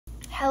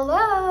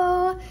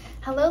Hello!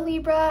 Hello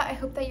Libra, I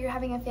hope that you're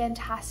having a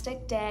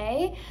fantastic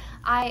day.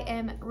 I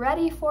am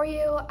ready for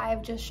you.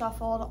 I've just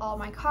shuffled all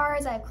my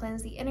cards, I've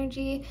cleansed the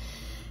energy,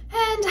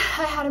 and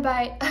I had a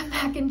bite of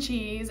mac and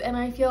cheese and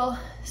I feel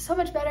so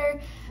much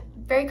better,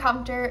 very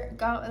comfortable.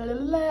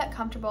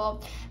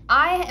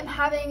 I am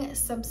having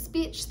some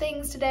speech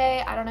things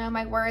today. I don't know,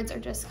 my words are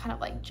just kind of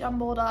like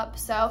jumbled up,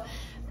 so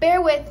bear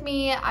with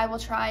me. I will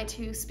try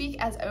to speak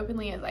as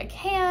openly as I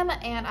can,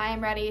 and I am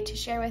ready to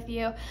share with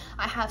you.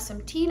 I have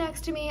some tea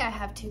next to me. I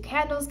have 2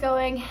 candles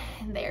going,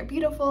 and they are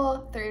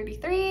beautiful,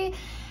 33,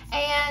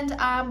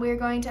 and we're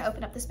going to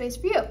open up the space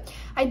for you.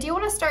 I do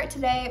want to start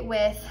today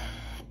with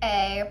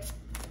a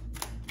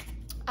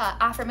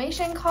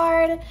affirmation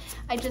card.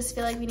 I just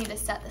feel like we need to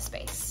set the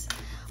space.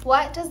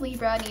 What does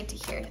Libra need to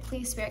hear?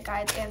 Please, spirit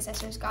guides,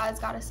 ancestors, gods,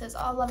 goddesses,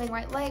 all loving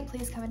white light,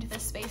 please come into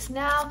this space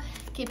now,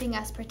 keeping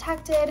us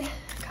protected,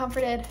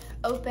 comforted,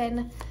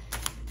 open,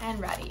 and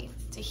ready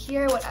to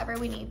hear whatever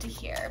we need to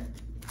hear.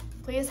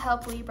 Please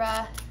help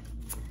Libra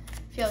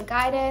feel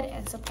guided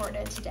and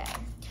supported today.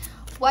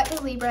 What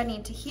does Libra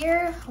need to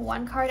hear?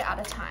 1 card at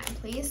a time,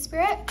 please,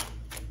 spirit.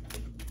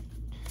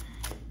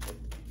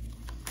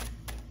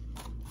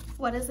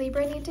 What does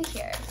Libra need to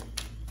hear?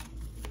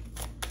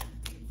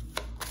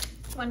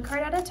 1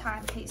 card at a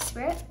time, please,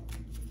 spirit.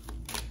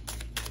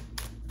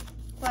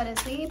 What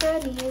does Libra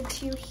need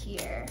to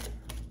hear?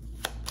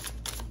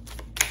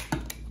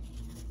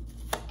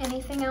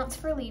 Anything else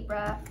for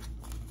Libra?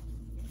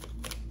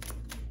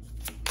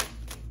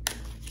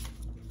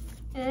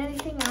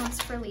 Anything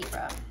else for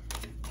Libra?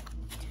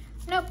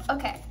 Nope.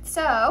 Okay,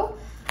 so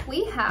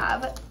we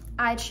have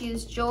I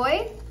choose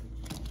joy.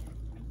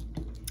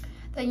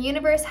 The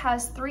universe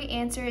has 3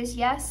 answers: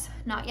 yes,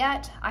 not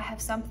yet, I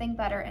have something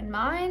better in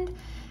mind,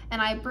 and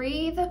I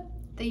breathe.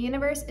 The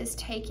universe is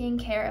taking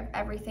care of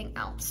everything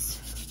else.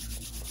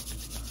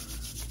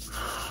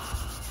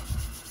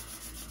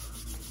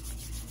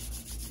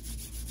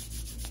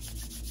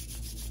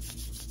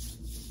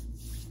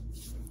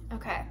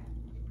 Okay.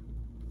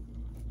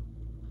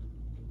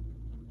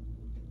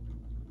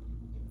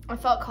 I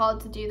felt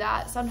called to do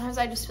that. Sometimes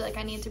I just feel like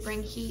I need to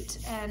bring heat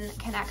and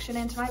connection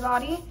into my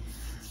body.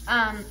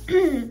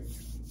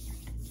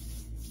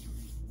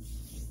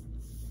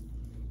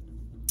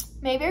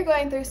 Maybe you're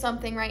going through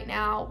something right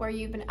now where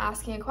you've been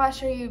asking a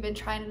question, you've been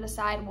trying to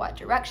decide what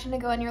direction to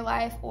go in your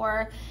life,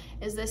 or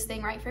is this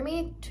thing right for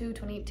me?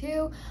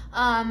 222.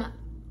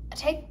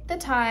 Take the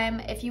time.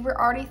 If you were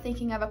already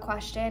thinking of a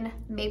question,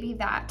 maybe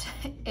that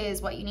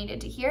is what you needed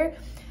to hear.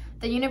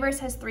 The universe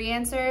has 3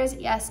 answers: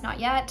 yes, not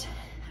yet,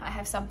 I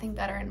have something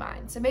better in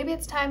mind. So maybe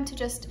it's time to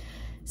just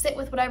sit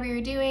with whatever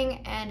you're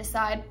doing and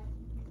decide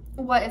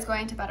what is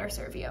going to better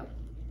serve you.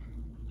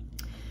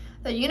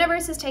 The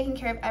universe is taking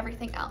care of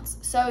everything else,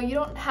 so you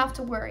don't have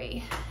to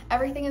worry.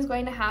 Everything is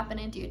going to happen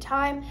in due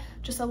time.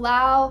 Just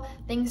allow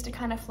things to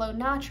kind of flow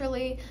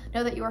naturally.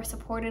 Know that you are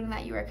supported and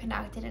that you are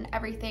connected and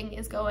everything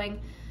is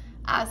going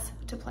as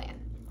to plan,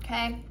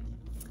 okay?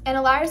 And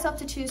allow yourself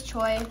to choose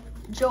joy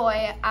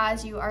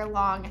as you are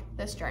along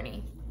this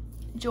journey.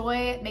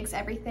 Joy makes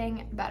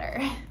everything better.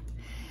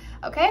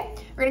 Okay,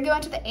 we're gonna go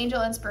into the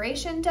Angel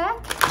Inspiration deck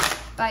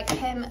by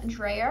Kim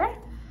Dreyer.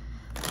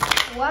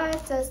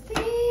 What does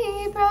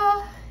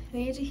Libra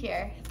need to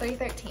hear?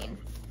 313.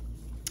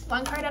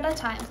 1 card at a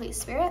time, please,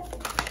 spirit.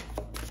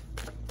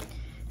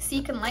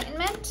 Seek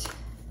enlightenment.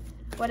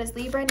 What does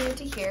Libra need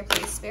to hear,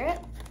 please, spirit?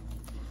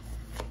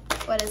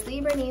 What does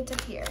Libra need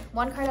to hear?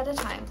 1 card at a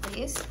time,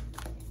 please.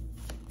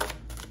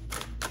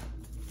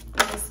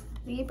 What does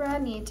Libra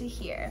need to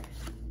hear?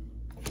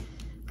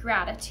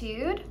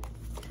 Gratitude.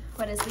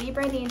 What does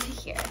Libra need to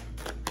hear?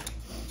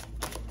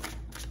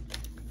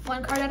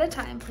 1 card at a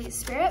time, please,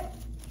 spirit.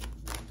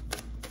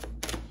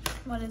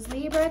 What does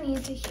Libra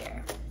need to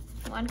hear?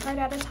 1 card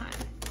at a time.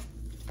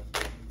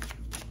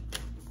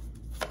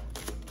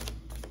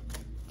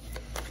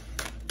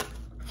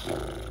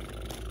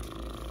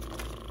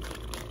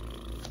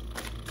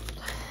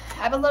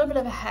 I have a little bit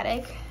of a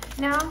headache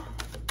now,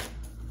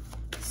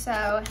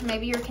 so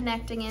maybe you're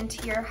connecting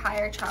into your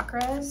higher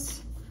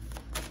chakras,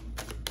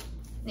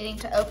 needing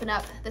to open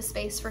up the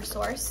space for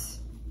source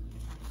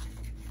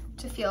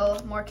to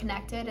feel more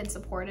connected and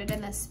supported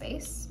in this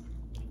space.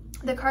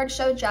 The card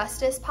Show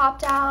Justice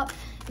popped out.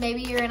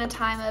 Maybe you're in a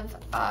time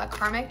of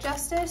karmic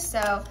justice,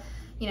 so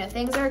you know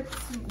things are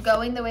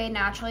going the way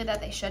naturally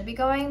that they should be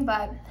going,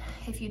 but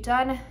if you've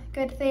done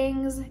good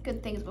things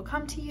will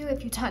come to you.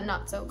 If you've done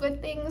not so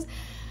good things,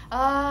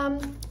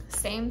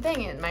 same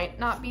thing, it might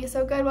not be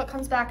so good what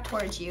comes back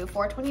towards you.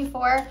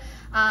 424,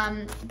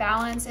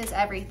 balance is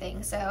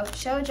everything, so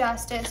show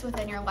justice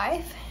within your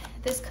life.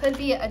 This could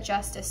be a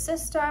justice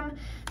system,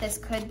 this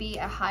could be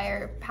a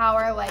higher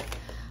power like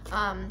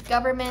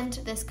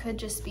government, this could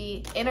just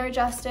be inner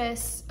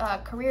justice,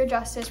 career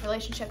justice,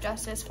 relationship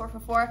justice.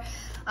 444.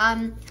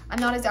 I'm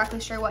not exactly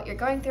sure what you're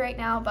going through right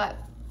now, but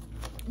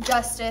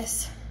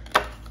justice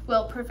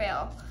will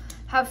prevail.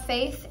 Have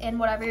faith in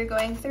whatever you're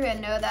going through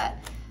and know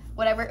that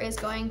whatever is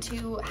going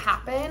to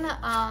happen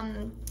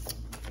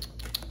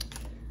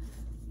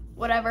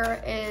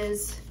whatever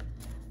is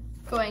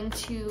going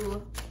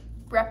to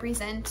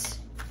represent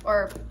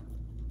or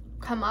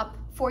come up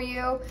for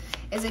you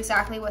is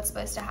exactly what's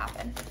supposed to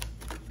happen.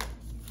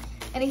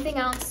 Anything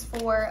else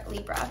for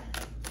Libra?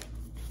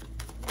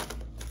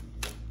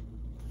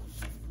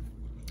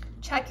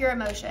 Check your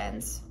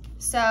emotions.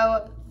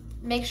 So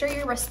make sure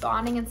you're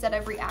responding instead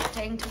of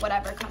reacting to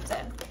whatever comes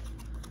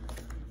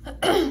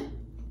in.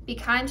 Be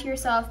kind to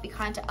yourself, be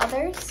kind to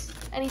others.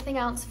 Anything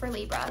else for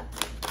Libra?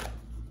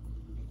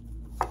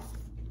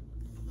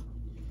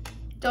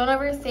 Don't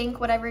overthink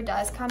whatever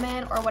does come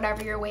in or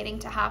whatever you're waiting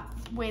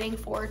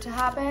for to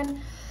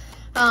happen.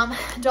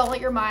 Don't let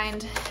your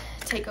mind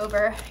take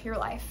over your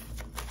life.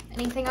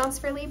 Anything else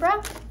for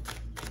Libra?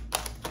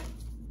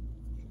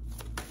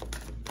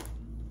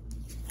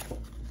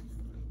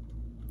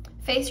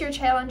 Face your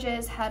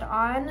challenges head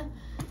on.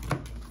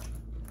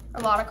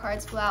 A lot of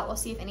cards flew out. We'll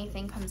see if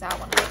anything comes out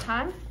one more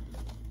time.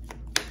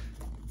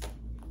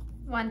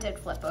 One did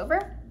flip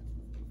over.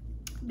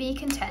 Be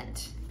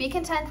content. Be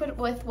content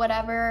with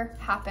whatever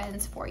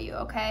happens for you,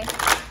 okay?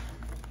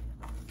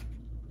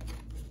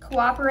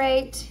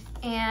 Cooperate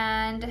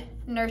and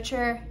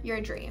nurture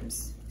your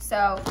dreams.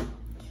 So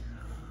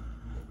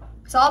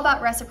it's all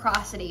about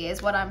reciprocity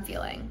is what I'm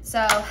feeling.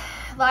 So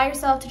allow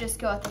yourself to just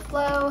go with the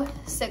flow.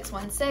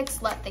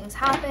 616, let things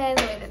happen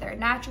the way that they're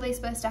naturally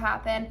supposed to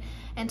happen,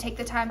 and take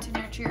the time to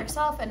nurture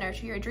yourself and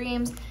nurture your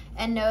dreams,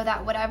 and know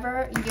that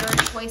whatever your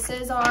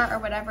choices are or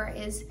whatever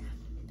is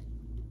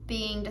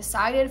being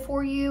decided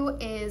for you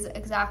is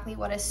exactly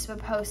what is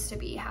supposed to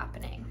be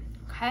happening,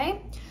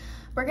 okay?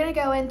 We're gonna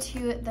go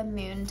into the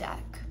moon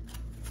deck.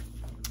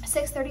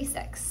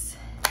 636.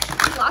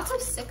 Lots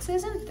of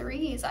 6s and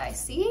 3s, I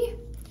see.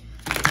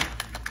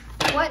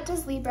 What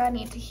does Libra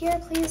need to hear,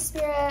 please,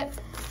 Spirit?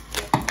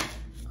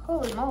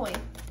 Holy moly.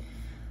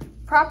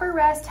 Proper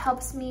rest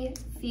helps me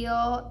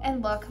feel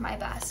and look my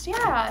best.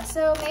 Yeah,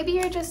 so maybe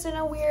you're just in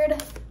a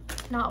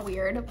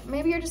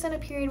maybe you're just in a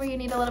period where you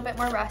need a little bit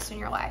more rest in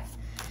your life.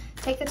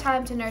 Take the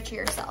time to nurture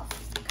yourself,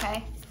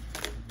 okay?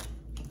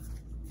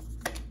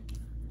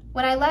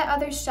 When I let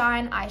others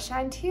shine, I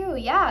shine too.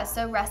 Yeah,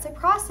 so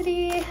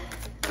reciprocity,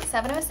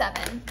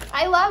 707.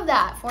 I love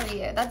that for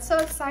you. That's so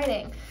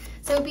exciting.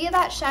 So be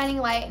that shining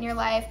light in your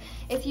life.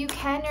 If you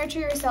can nurture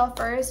yourself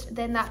first,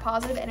 then that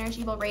positive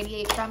energy will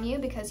radiate from you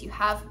because you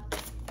have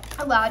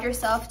allowed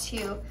yourself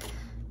to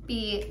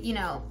be, you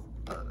know,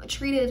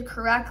 treated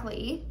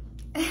correctly.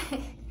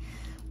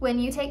 When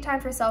you take time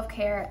for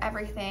self-care,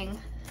 everything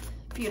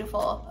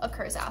beautiful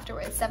occurs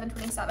afterwards.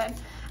 727.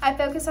 I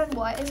focus on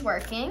what is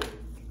working.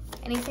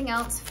 Anything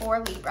else for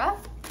Libra?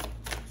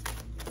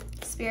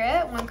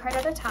 Spirit, one card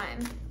at a time.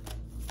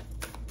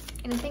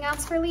 Anything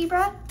else for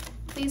Libra?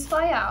 Please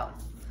fly out.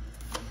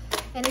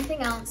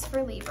 Anything else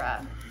for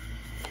Libra?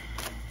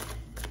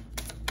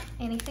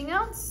 Anything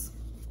else?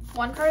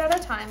 One card at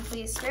a time,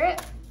 please,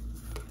 Spirit.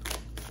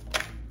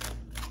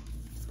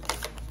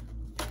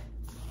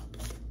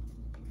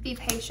 Be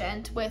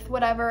patient with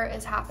whatever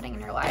is happening in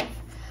your life.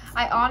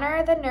 I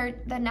honor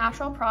the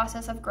natural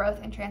process of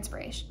growth and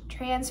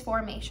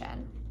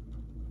transformation.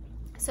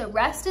 So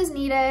rest is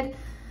needed.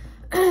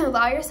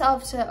 Allow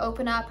yourself to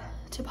open up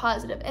to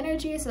positive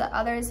energy so that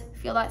others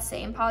feel that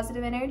same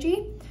positive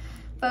energy.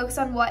 Focus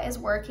on what is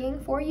working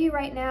for you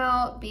right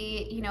now.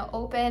 Be, you know,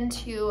 open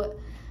to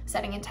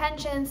setting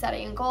intentions,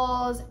 setting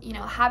goals, you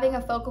know, having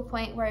a focal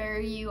point where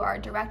you are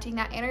directing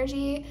that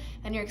energy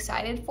and you're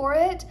excited for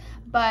it.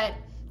 But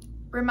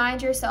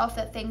remind yourself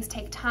that things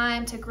take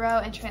time to grow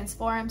and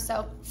transform.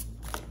 So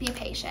be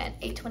patient.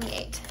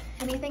 828.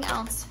 Anything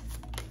else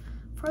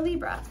for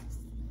Libra?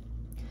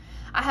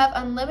 I have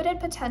unlimited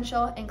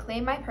potential and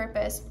claim my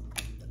purpose.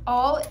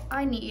 All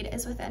I need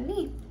is within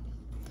me.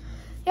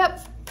 Yep.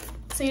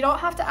 So you don't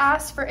have to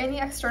ask for any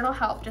external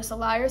help. Just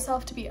allow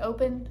yourself to be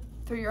open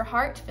through your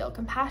heart, to feel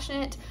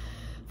compassionate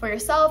for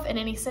yourself in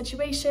any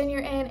situation you're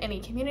in, any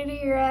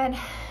community you're in.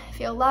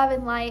 Feel love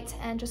and light,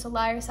 and just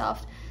allow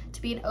yourself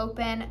to be an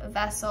open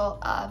vessel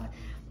of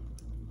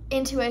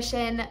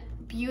intuition,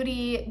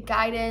 beauty,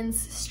 guidance,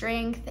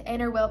 strength,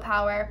 inner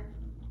willpower.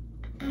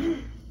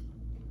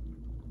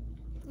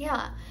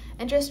 Yeah,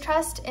 and just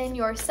trust in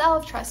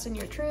yourself, trust in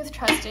your truth,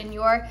 trust in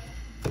your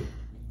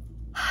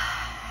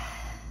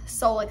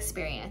soul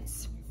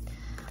experience.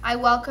 I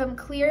welcome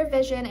clear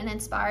vision and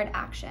inspired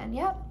action.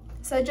 Yep.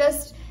 So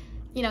just,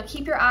 you know,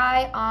 keep your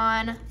eye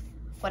on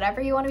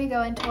whatever you want to be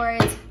going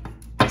towards.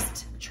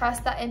 Just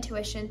trust that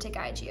intuition to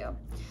guide you.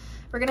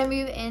 We're going to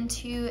move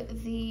into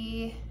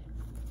the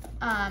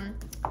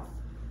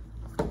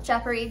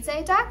Jeopardy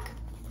deck.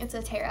 It's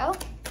a tarot.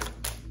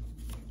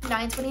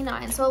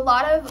 929. So a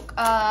lot of,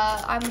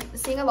 I'm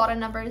seeing a lot of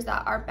numbers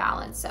that are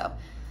balanced. So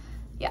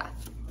yeah,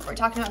 we're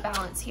talking about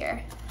balance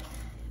here.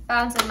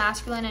 Balance of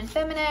masculine and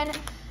feminine,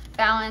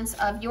 balance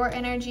of your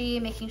energy,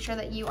 making sure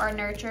that you are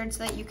nurtured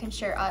so that you can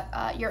share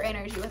your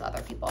energy with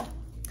other people.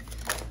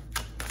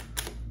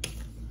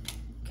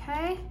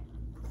 Okay.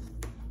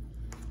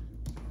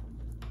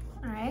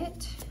 All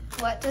right.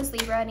 What does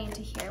Libra need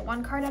to hear?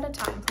 One card at a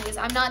time, please.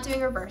 I'm not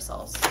doing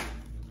reversals.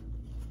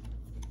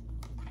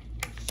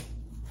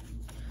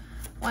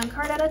 One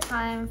card at a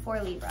time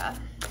for Libra.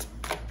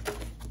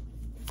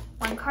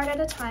 One card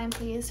at a time,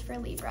 please, for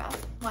Libra.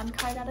 One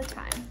card at a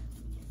time.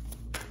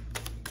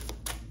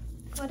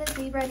 What does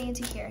Libra need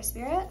to hear,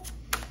 Spirit?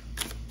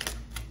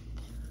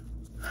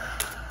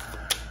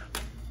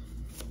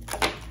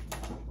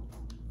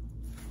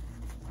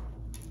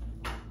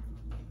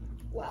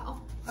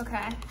 Wow,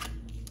 okay.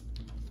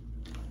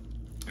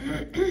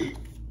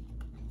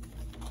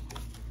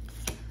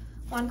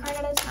 One card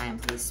at a time,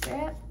 please,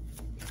 Spirit.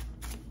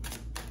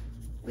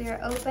 We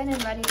are open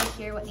and ready to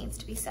hear what needs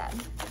to be said.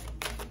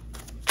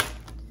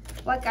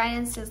 What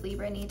guidance does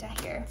Libra need to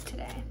hear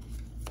today?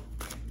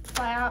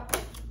 Fly out.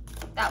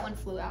 That one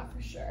flew out for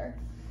sure.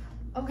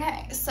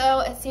 Okay,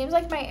 so it seems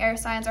like my air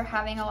signs are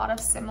having a lot of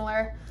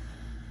similar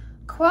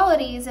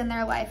qualities in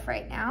their life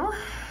right now.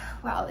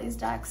 Wow, this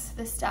deck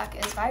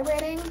is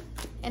vibrating.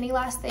 Any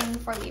last thing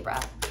for Libra?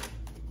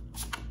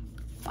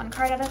 One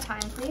card at a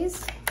time,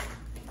 please.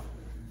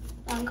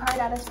 One card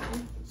at a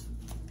time.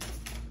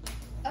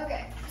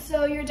 Okay,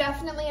 so you're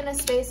definitely in a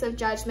space of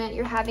judgment.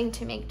 You're having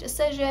to make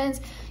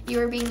decisions.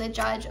 You are being the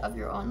judge of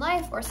your own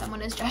life, or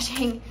someone is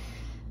judging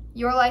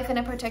your life in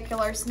a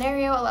particular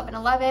scenario.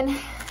 11-11,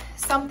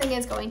 something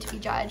is going to be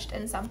judged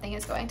and something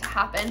is going to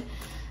happen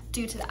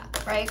due to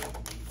that, right?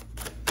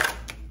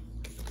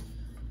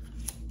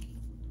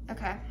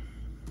 Okay.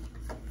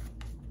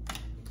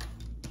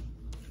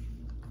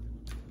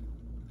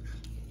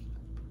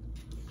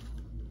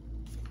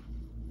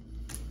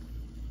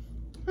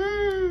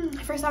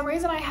 For some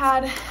reason I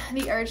had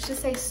the urge to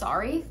say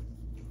sorry.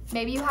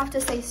 Maybe you have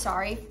to say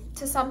sorry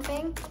to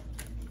something.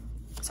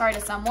 Sorry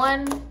to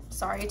someone,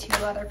 sorry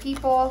to other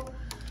people,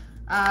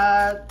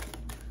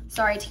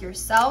 sorry to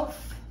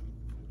yourself.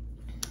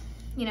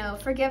 You know,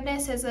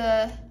 forgiveness is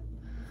a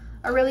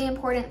really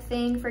important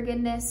thing.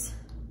 Forgiveness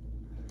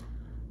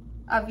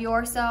of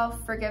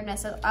yourself,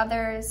 forgiveness of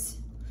others.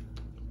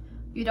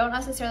 You don't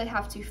necessarily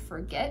have to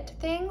forget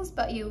things,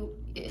 but you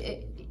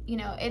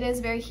know, it is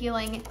very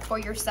healing for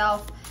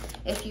yourself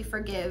if you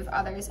forgive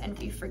others and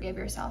if you forgive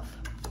yourself.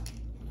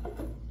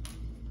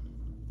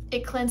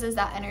 It cleanses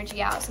that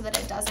energy out so that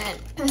it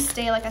doesn't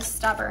stay like a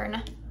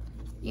stubborn,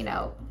 you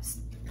know,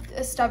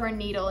 a stubborn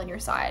needle in your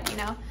side, you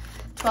know?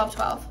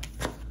 12-12.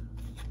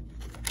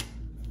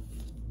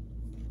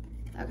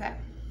 Okay.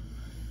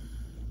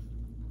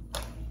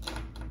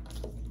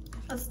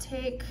 Let's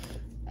take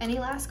any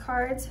last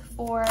cards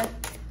for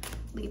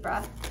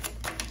Libra.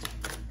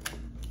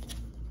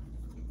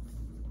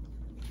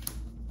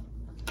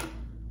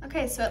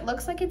 Okay, so it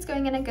looks like it's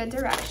going in a good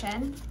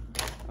direction.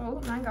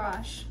 Oh my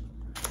gosh.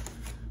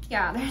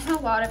 Yeah, there's a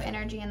lot of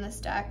energy in this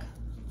deck.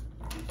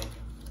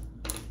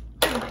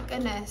 Oh my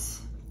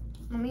goodness.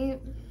 Let me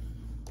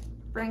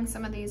bring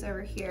some of these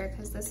over here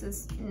because this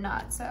is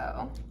not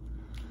so.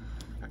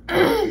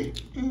 I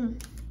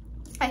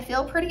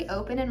feel pretty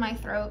open in my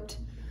throat.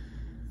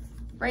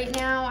 Right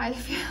now, I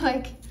feel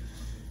like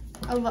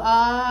a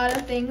lot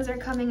of things are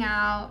coming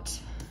out.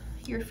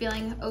 You're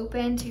feeling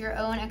open to your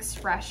own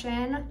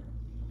expression,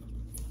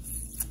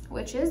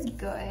 which is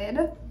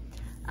good.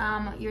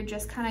 You're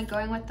just kind of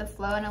going with the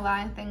flow and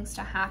allowing things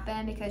to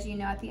happen because you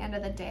know at the end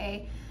of the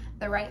day,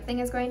 the right thing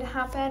is going to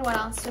happen. What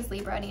else does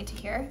Libra need to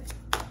hear?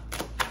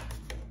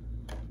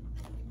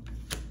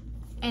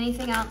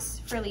 Anything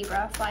else for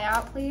Libra? Fly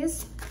out,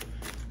 please.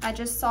 I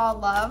just saw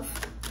love.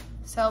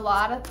 So a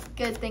lot of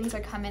good things are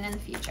coming in the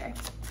future.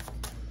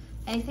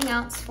 Anything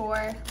else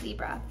for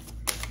Libra?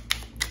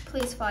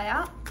 Please fly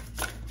out.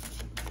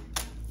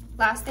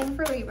 Last thing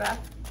for Libra.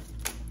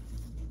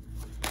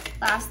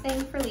 Last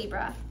thing for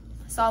Libra.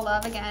 Saw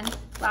love again.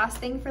 Last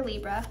thing for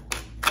Libra.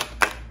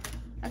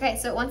 Okay,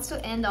 so it wants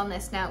to end on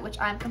this note, which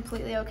I'm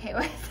completely okay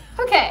with.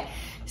 Okay,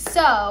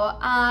 so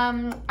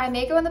I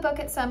may go in the book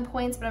at some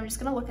points, but I'm just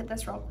gonna look at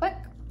this real quick.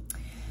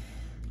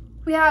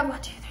 We have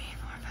 1, 2, 3,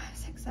 4, 5,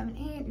 6, 7,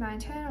 8, 9,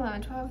 10,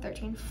 11, 12,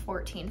 13,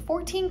 14.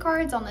 14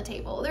 cards on the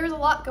table. There's a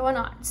lot going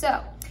on.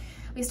 So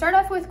we start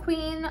off with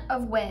Queen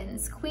of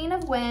Wands. Queen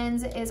of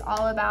Wands is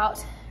all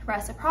about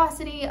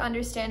reciprocity,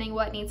 understanding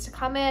what needs to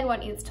come in,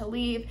 what needs to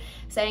leave,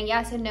 saying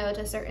yes and no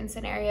to certain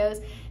scenarios,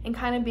 and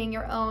kind of being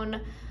your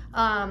own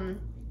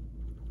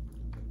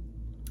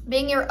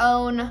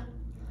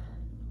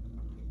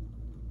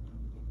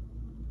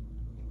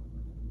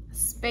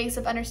space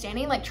of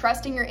understanding, like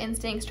trusting your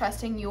instincts,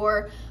 trusting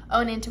your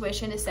own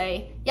intuition to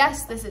say,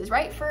 yes, this is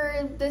right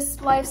for this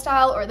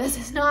lifestyle, or this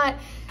is not.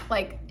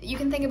 Like, you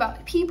can think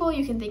about people,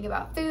 you can think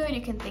about food,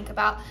 you can think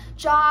about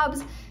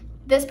jobs.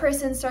 This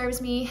person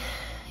serves me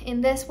in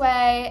this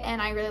way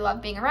and I really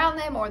love being around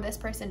them, or this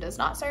person does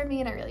not serve me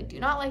and I really do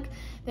not like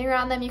being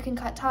around them. You can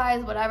cut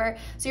ties, whatever.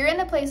 So you're in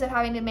the place of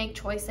having to make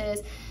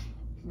choices.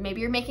 Maybe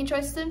you're making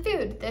choices in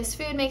food. This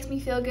food makes me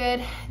feel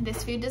good.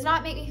 This food does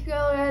not make me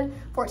feel good.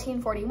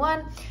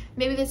 1441.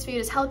 Maybe this food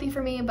is healthy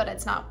for me, but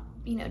it's not,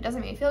 you know,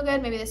 doesn't make me feel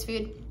good. Maybe this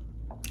food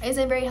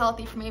isn't very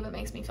healthy for me, but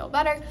makes me feel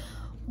better.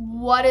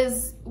 What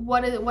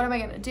am I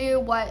gonna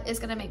do? What is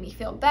gonna make me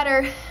feel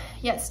better,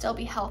 yet still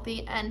be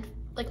healthy and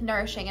like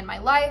nourishing in my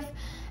life?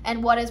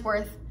 And what is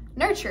worth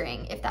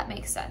nurturing, if that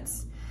makes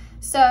sense.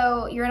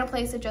 So you're in a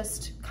place of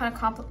just kind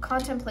of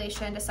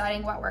contemplation,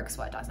 deciding what works,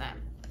 what doesn't.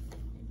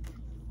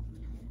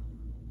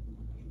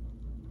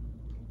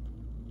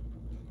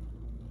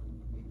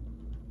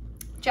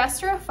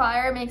 Gesture of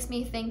fire makes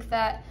me think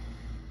that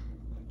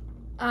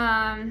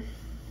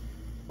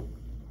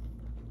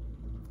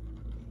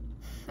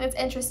it's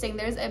interesting.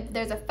 There's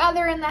a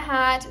feather in the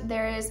hat,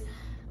 there's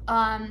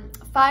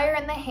fire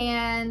in the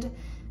hand,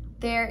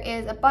 there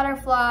is a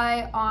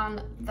butterfly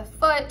on the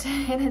foot,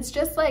 and it's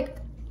just like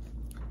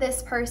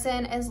this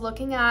person is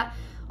looking at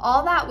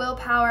all that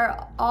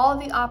willpower, all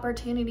the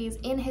opportunities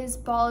in his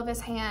ball of his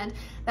hand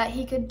that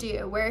he could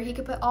do, where he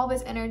could put all of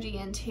his energy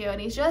into,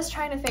 and he's just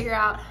trying to figure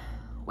out,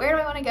 where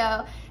do I want to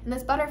go? And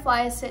this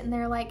butterfly is sitting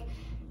there like,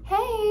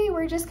 hey,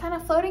 we're just kind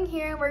of floating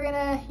here. We're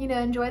gonna, you know,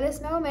 enjoy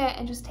this moment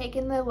and just take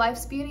in the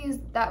life's beauties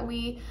that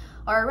we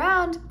are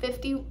around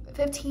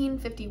 15,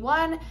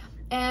 51.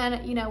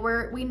 And, you know,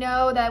 we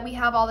know that we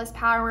have all this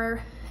power.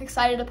 We're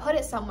excited to put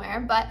it somewhere,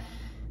 but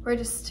we're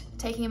just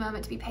taking a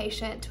moment to be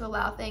patient, to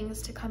allow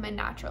things to come in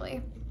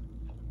naturally.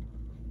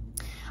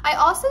 I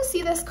also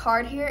see this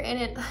card here,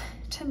 and it,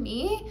 to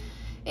me,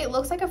 it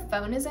looks like a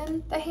phone is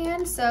in the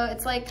hand. So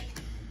it's like,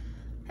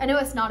 I know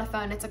it's not a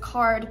phone, it's a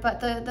card, but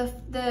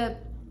the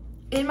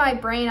in my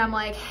brain, I'm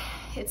like,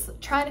 it's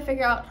trying to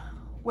figure out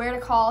where to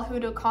call, who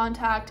to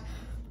contact,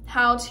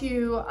 how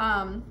to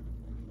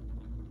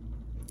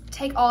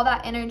take all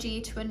that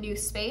energy to a new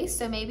space.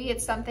 So maybe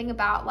it's something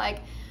about like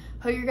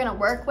who you're gonna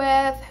work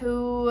with,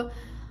 who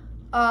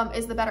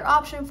is the better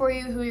option for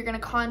you, who you're gonna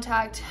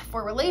contact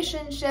for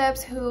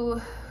relationships,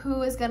 who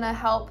is gonna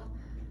help,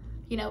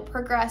 you know,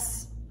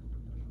 progress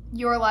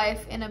your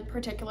life in a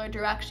particular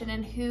direction,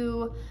 and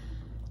who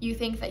you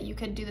think that you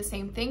could do the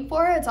same thing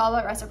for. It's all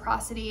about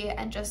reciprocity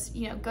and just,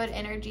 you know, good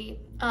energy.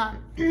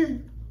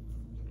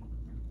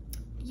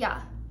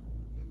 Yeah.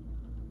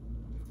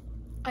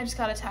 I just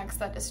got a text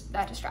that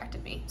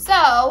distracted me.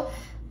 So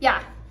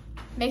yeah,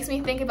 makes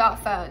me think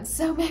about phones.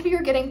 So maybe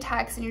you're getting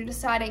texts and you're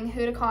deciding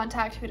who to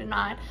contact, who to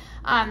not,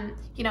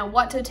 you know,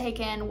 what to take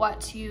in,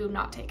 what to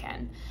not take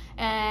in.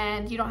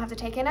 And you don't have to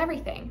take in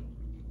everything.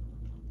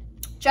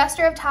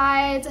 Gesture of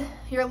tides,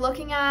 you're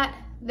looking at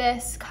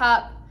this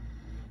cup,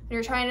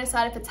 you're trying to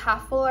decide if it's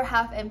half full or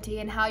half empty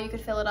and how you could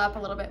fill it up a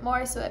little bit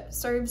more so it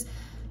serves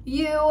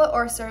you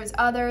or serves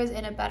others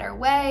in a better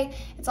way.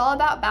 It's all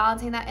about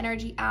balancing that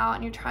energy out,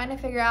 and you're trying to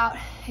figure out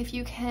if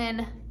you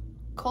can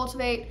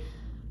cultivate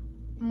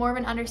more of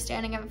an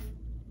understanding of,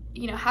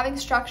 you know, having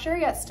structure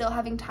yet still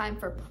having time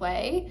for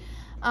play.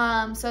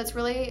 So it's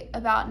really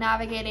about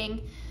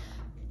navigating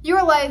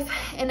your life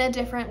in a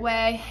different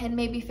way and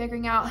maybe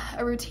figuring out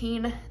a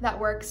routine that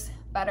works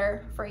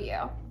better for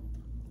you.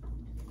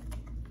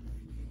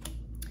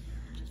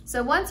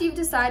 So once you've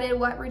decided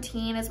what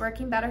routine is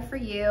working better for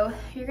you,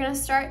 you're gonna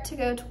start to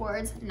go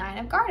towards Nine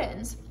of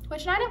Gardens,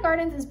 which Nine of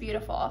Gardens is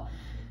beautiful.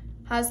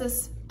 Has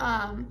this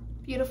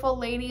beautiful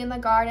lady in the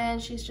garden.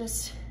 She's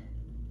just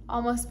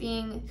almost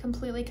being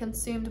completely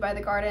consumed by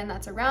the garden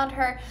that's around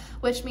her,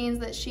 which means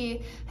that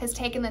she has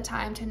taken the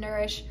time to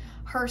nourish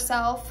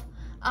herself,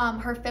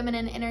 her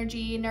feminine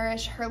energy,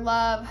 nourish her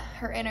love,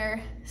 her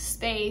inner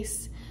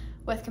space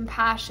with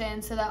compassion,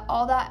 so that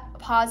all that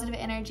positive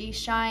energy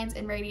shines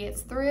and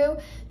radiates through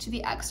to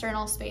the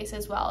external space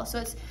as well.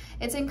 So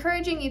it's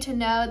encouraging you to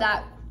know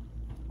that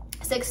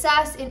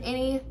success in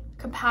any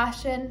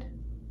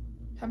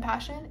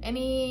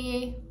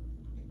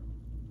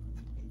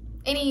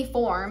any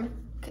form,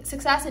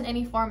 success in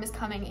any form is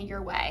coming in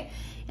your way.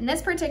 In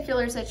this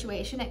particular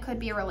situation, it could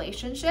be a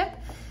relationship,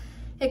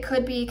 it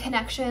could be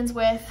connections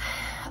with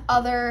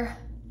other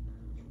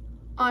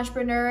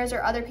entrepreneurs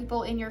or other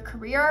people in your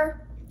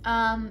career.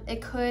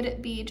 It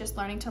could be just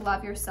learning to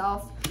love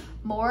yourself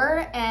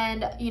more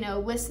and, you know,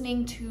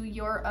 listening to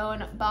your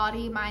own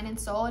body, mind, and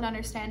soul, and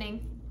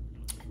understanding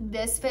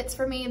this fits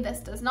for me, this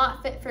does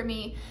not fit for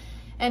me,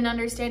 and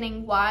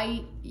understanding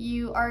why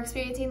you are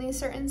experiencing these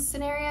certain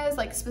scenarios.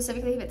 Like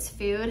specifically if it's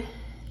food,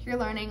 you're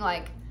learning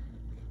like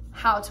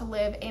how to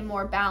live a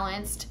more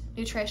balanced,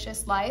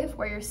 nutritious life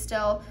where you're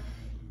still,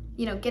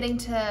 you know, getting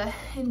to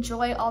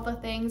enjoy all the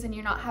things and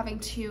you're not having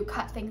to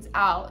cut things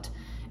out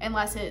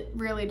unless it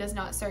really does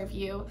not serve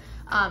you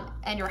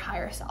and your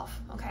higher self,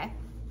 okay?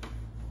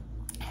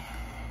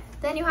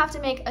 Then you have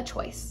to make a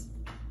choice,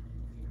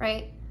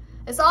 right?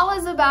 It's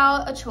always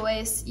about a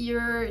choice.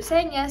 You're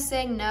saying yes,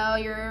 saying no,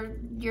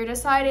 you're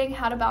deciding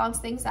how to balance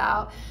things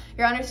out.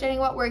 You're understanding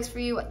what works for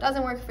you, what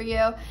doesn't work for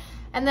you.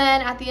 And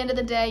then at the end of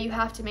the day, you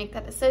have to make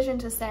that decision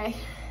to say,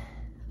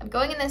 I'm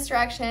going in this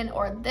direction,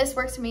 or this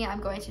works for me,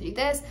 I'm going to do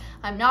this,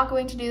 I'm not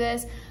going to do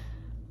this.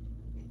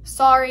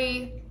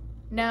 Sorry,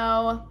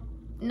 no,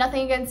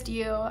 nothing against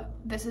you.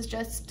 This is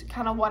just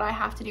kind of what I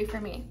have to do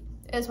for me,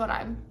 is what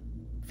I'm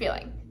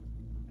feeling.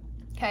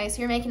 Okay, so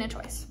you're making a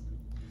choice.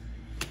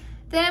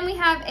 Then we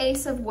have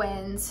Ace of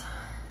Wands,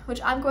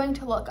 which I'm going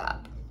to look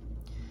up.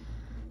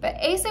 But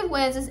Ace of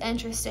Wands is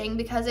interesting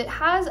because it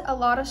has a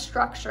lot of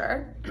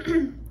structure.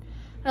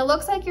 And it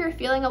looks like you're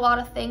feeling a lot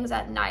of things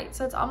at night.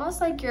 So it's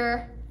almost like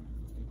you're,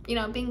 you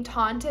know, being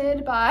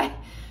taunted by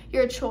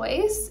your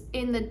choice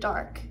in the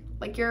dark.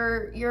 Like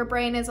your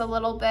brain is a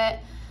little bit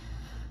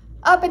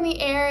up in the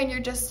air and you're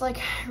just like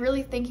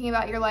really thinking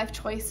about your life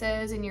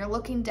choices and you're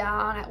looking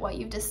down at what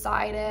you've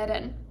decided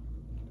and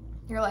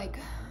you're like,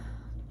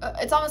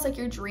 it's almost like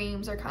your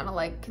dreams are kind of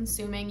like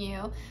consuming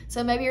you.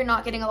 So maybe you're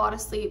not getting a lot of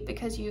sleep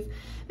because you've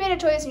made a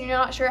choice and you're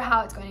not sure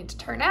how it's going to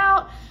turn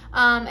out,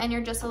 and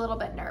you're just a little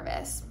bit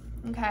nervous,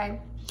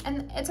 okay?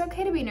 And it's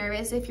okay to be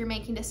nervous if you're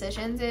making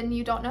decisions and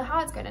you don't know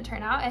how it's going to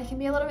turn out. It can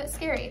be a little bit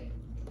scary.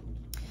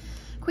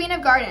 Queen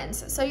of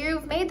Gardens. So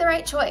you've made the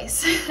right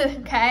choice,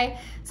 okay?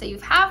 So you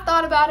have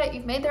thought about it,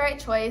 you've made the right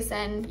choice,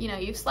 and you know,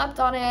 you've slept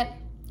on it,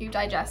 you've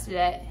digested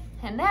it,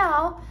 and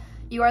now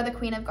you are the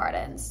Queen of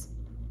Gardens.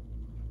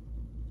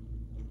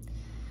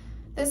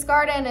 This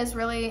garden is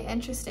really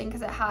interesting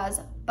because it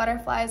has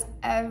butterflies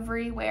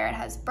everywhere, it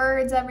has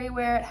birds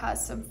everywhere, it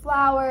has some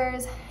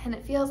flowers, and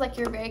it feels like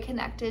you're very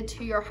connected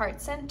to your heart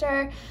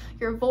center,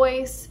 your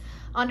voice,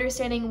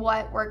 understanding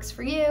what works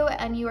for you,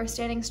 and you are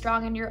standing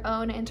strong in your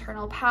own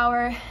internal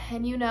power,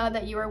 and you know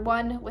that you are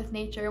one with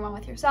nature, one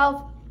with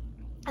yourself,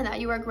 and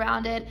that you are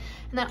grounded,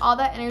 and that all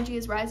that energy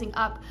is rising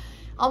up.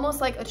 Almost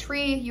like a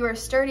tree, you are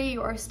sturdy,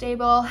 you are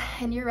stable,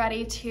 and you're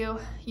ready to,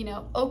 you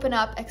know, open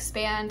up,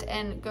 expand,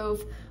 and go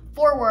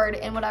forward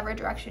in whatever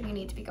direction you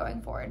need to be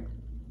going forward.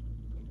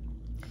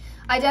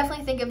 I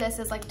definitely think of this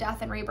as like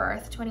death and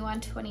rebirth,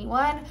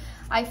 2121.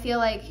 I feel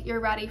like you're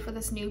ready for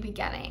this new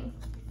beginning.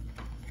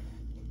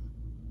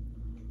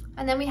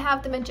 And then we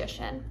have the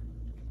Magician.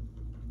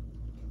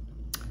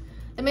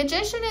 The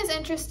Magician is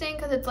interesting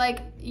because it's like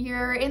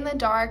you're in the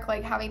dark,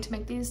 like having to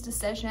make these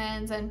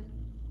decisions, and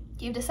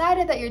you've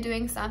decided that you're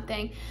doing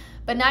something,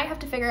 but now you have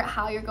to figure out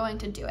how you're going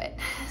to do it.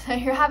 So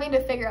you're having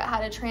to figure out how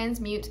to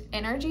transmute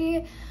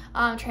energy,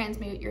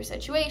 transmute your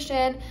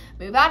situation,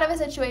 move out of a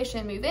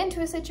situation, move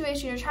into a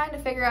situation. You're trying to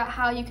figure out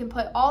how you can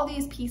put all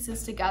these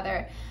pieces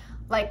together,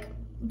 like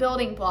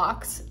building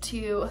blocks,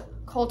 to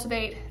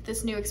cultivate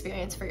this new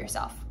experience for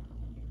yourself.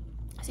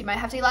 So you might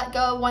have to let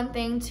go of one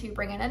thing to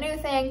bring in a new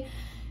thing,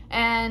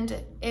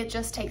 and it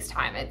just takes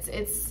time.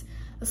 It's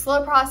a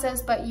slow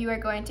process, but you are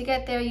going to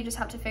get there. You just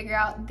have to figure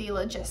out the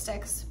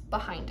logistics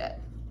behind it.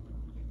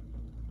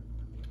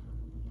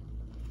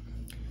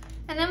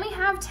 And then we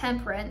have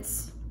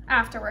Temperance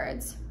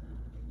afterwards,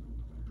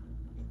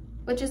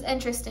 which is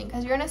interesting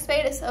because you're in a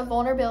space of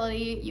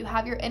vulnerability. You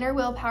have your inner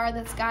willpower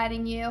that's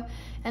guiding you,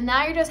 and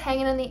now you're just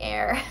hanging in the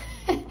air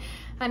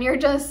and you're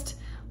just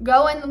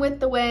going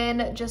with the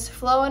wind, just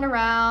flowing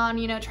around,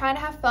 you know, trying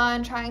to have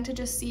fun, trying to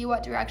just see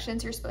what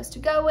directions you're supposed to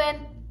go in,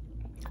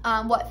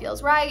 what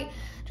feels right,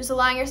 just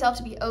allowing yourself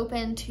to be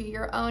open to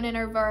your own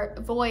inner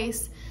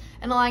voice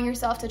and allowing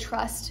yourself to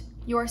trust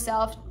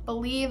yourself,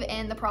 believe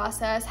in the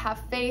process, have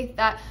faith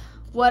that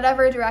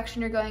whatever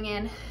direction you're going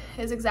in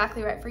is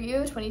exactly right for you,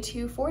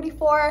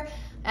 2244,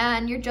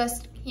 and you're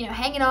just, you know,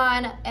 hanging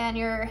on and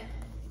you're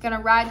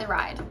gonna ride the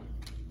ride.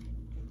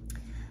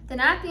 Then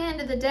at the end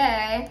of the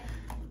day,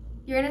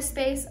 you're in a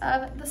space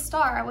of the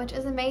Star, which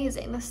is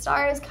amazing. The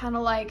Star is kind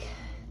of like,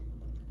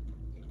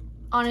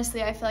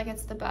 honestly, I feel like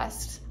it's the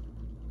best.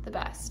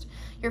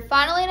 You're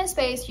finally in a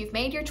space, you've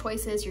made your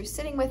choices, you're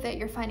sitting with it,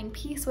 you're finding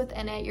peace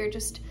within it, you're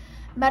just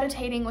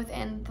meditating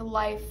within the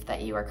life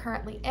that you are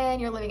currently in,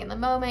 you're living in the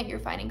moment, you're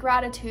finding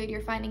gratitude,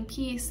 you're finding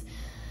peace,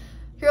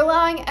 you're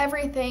allowing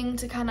everything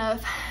to kind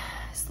of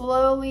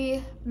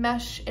slowly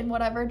mesh in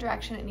whatever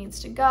direction it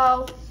needs to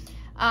go,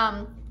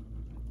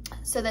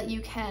 so that you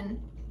can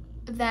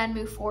then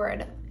move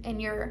forward in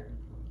your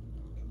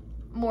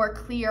more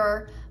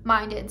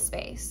clear-minded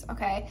space,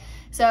 okay?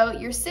 So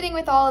you're sitting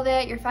with all of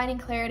it, you're finding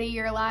clarity,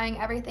 you're allowing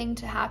everything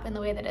to happen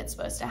the way that it's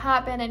supposed to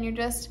happen, and you're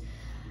just,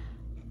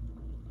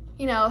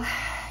 you know,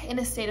 in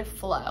a state of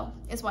flow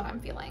is what I'm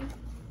feeling.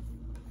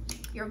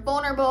 You're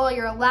vulnerable,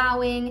 you're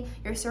allowing,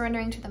 you're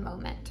surrendering to the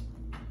moment.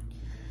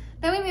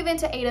 Then we move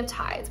into Eight of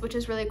Tides, which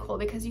is really cool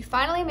because you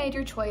finally made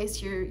your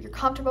choice, you're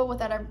comfortable with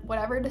that,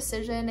 whatever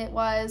decision it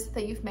was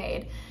that you've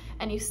made,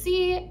 and you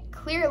see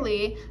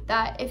clearly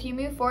that if you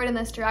move forward in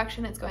this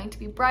direction, it's going to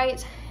be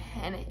bright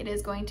and it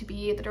is going to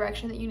be the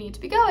direction that you need to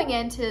be going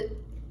in to,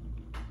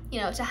 you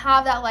know, to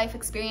have that life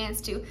experience,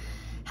 to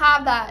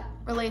have that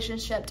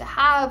relationship, to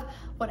have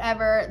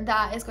whatever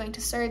that is going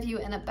to serve you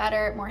in a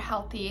better, more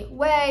healthy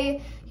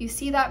way. You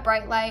see that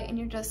bright light and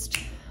you're just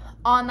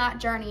on that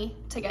journey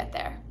to get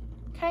there,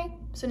 okay?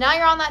 So now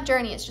you're on that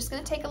journey. It's just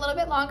gonna take a little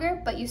bit longer,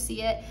 but you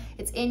see it,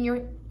 it's in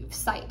your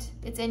sight,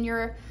 it's in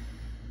your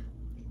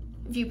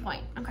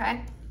viewpoint,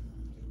 okay?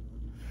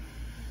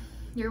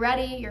 You're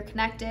ready, you're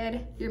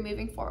connected, you're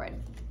moving forward.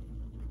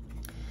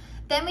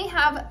 Then we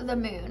have the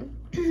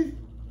Moon,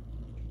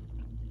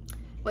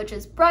 which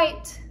is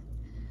bright,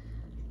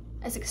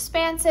 it's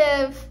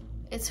expansive,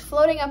 it's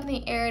floating up in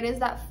the air, it is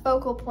that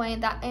focal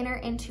point, that inner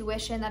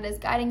intuition that is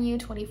guiding you,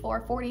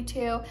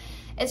 2442.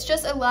 It's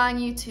just allowing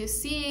you to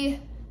see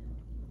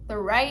the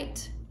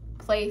right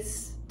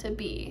place to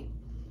be.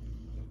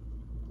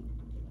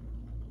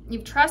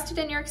 You've trusted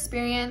in your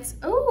experience.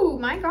 Oh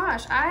my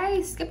gosh,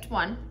 I skipped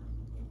one.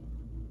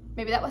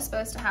 Maybe that was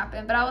supposed to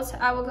happen, but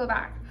I will go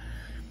back.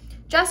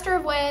 Jester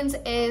of Wands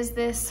is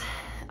this,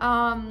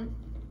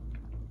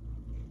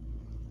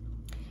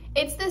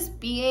 it's this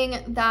being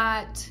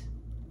that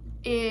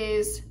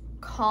is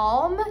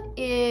calm,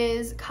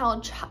 is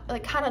kind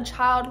of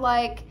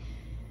childlike,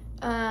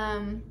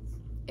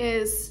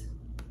 is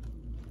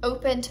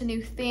open to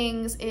new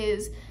things,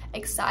 is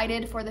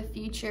excited for the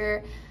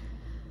future,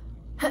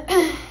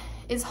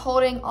 is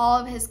holding all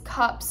of his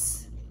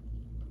cups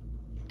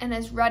and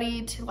is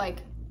ready to like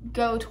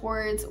go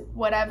towards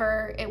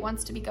whatever it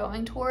wants to be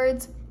going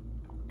towards.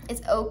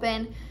 It's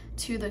open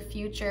to the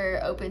future,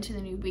 open to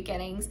the new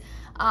beginnings,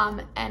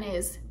 and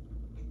is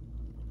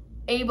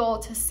able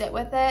to sit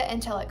with it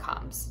until it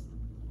comes.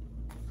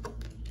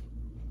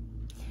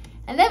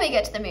 And then we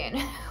get to the moon,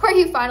 where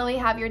you finally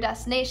have your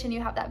destination,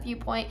 you have that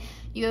viewpoint,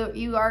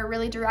 you are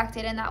really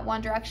directed in that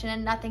one direction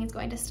and nothing is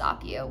going to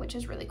stop you, which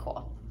is really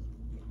cool.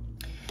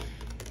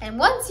 And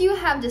once you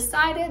have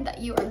decided that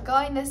you are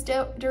going this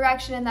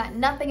direction and that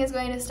nothing is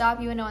going to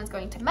stop you and no one's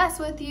going to mess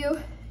with you,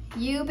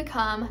 you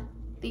become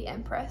the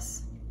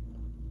Empress,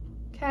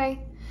 okay?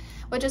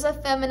 Which is a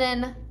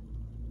feminine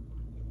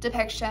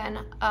depiction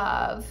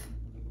of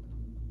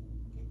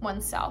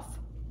oneself.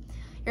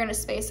 You're in a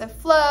space of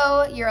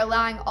flow, you're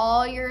allowing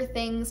all your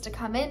things to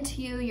come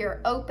into you, you're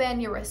open,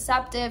 you're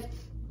receptive,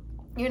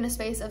 you're in a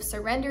space of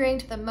surrendering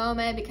to the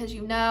moment because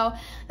you know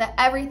that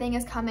everything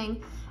is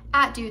coming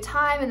at due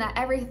time and that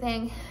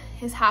everything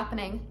is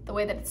happening the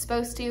way that it's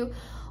supposed to.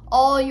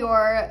 All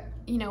your,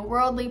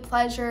 worldly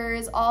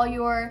pleasures, all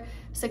your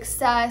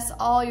success,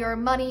 all your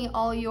money,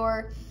 all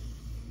your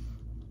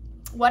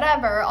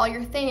whatever, all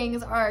your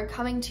things are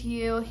coming to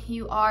you.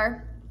 You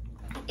are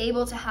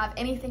able to have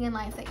anything in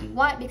life that you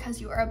want because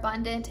you are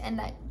abundant and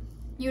that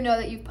you know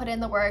that you've put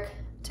in the work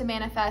to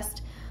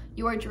manifest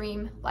your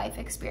dream life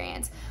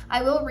experience.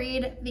 I will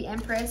read the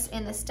Empress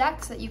in this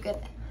deck so that you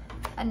get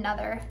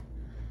another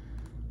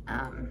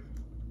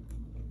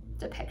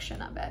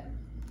depiction of it.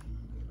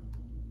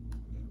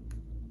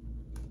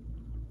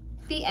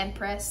 The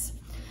Empress.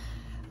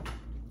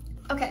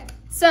 Okay,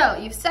 so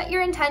you've set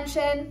your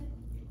intention,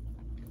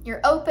 you're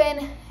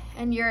open,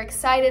 and you're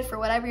excited for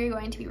whatever you're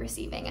going to be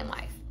receiving in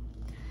life.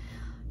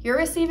 You're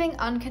receiving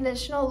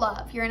unconditional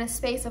love. You're in a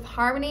space of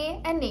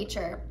harmony and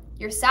nature.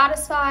 You're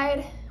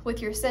satisfied with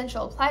your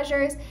sensual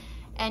pleasures,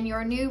 and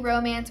your new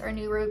romance or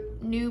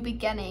new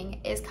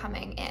beginning is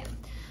coming in.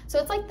 So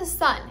it's like the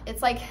sun.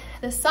 It's like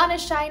the sun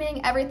is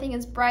shining, everything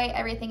is bright,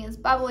 everything is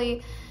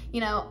bubbly,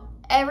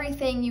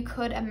 everything you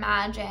could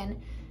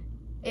imagine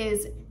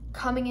is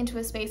coming into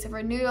a space of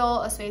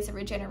renewal, a space of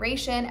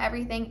regeneration.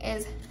 Everything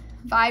is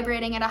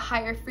vibrating at a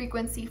higher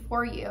frequency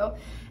for you,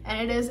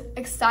 and it is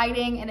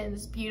exciting and it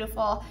is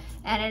beautiful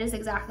and it is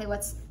exactly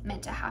what's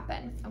meant to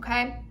happen,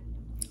 okay?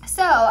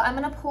 So I'm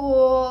gonna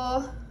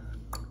pull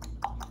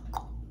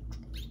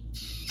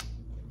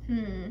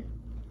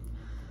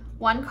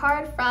one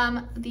card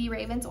from the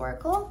Raven's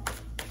Oracle.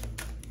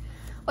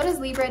 What does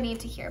Libra need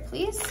to hear,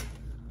 please?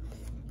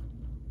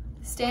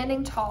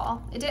 Standing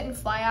tall. It didn't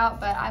fly out,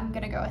 but I'm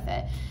gonna go with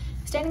it.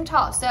 Standing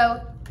tall.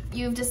 So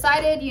you've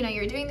decided,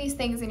 you're doing these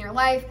things in your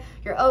life,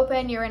 you're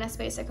open, you're in a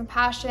space of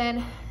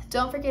compassion.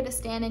 Don't forget to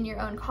stand in your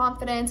own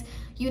confidence.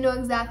 You know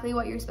exactly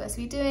what you're supposed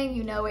to be doing,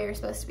 you know where you're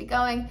supposed to be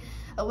going.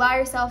 Allow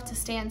yourself to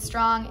stand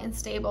strong and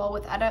stable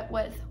with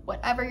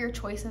whatever your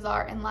choices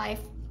are in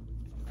life.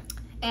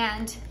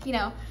 And,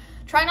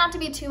 try not to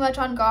be too much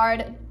on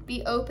guard.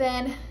 Be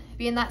open,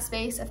 be in that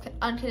space of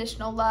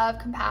unconditional love,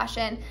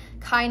 compassion,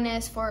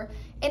 kindness for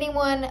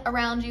anyone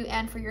around you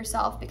and for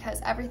yourself, because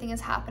everything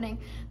is happening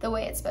the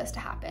way it's supposed to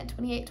happen.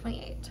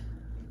 2828.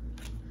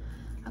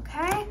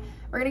 Okay,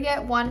 we're gonna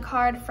get one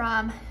card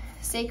from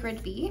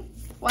Sacred Bee.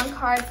 One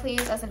card,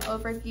 please, as an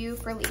overview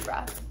for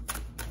Libra.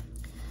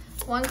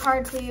 One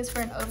card, please, for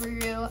an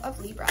overview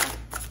of Libra.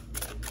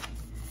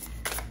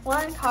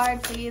 One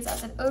card, please,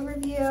 as an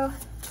overview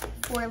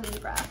for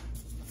Libra.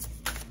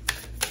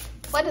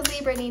 What does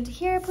Libra need to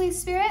hear, please,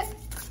 Spirit?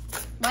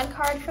 One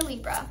card for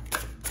Libra.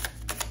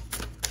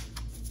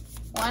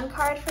 One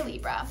card for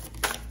Libra.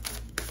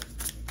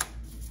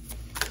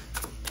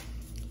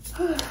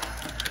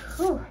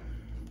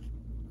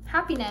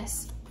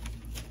 Happiness.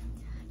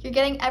 You're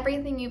getting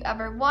everything you've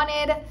ever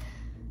wanted.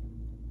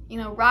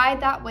 Ride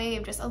that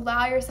wave. Just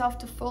allow yourself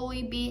to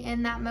fully be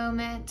in that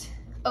moment.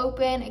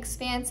 Open,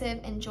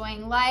 expansive,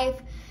 enjoying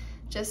life.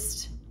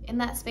 Just in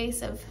that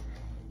space of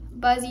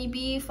buzzy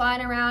bee,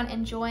 flying around,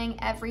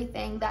 enjoying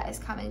everything that is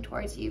coming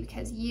towards you,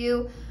 because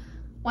you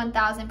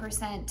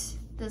 1000%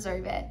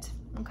 deserve it,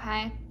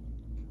 okay?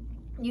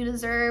 You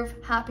deserve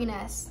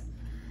happiness.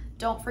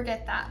 Don't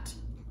forget that.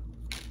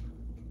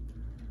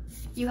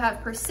 You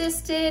have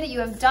persisted, you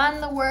have done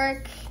the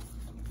work,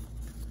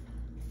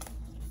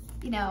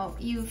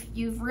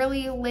 you've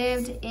really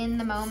lived in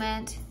the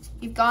moment,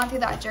 you've gone through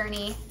that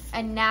journey,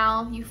 and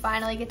now you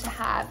finally get to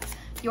have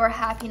your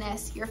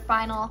happiness, your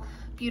final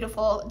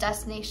beautiful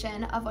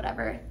destination of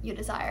whatever you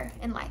desire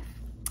in life.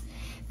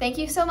 Thank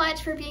you so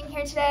much for being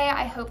here today.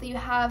 I hope that you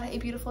have a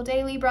beautiful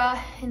day, Libra,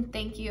 and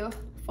thank you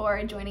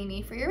for joining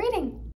me for your reading.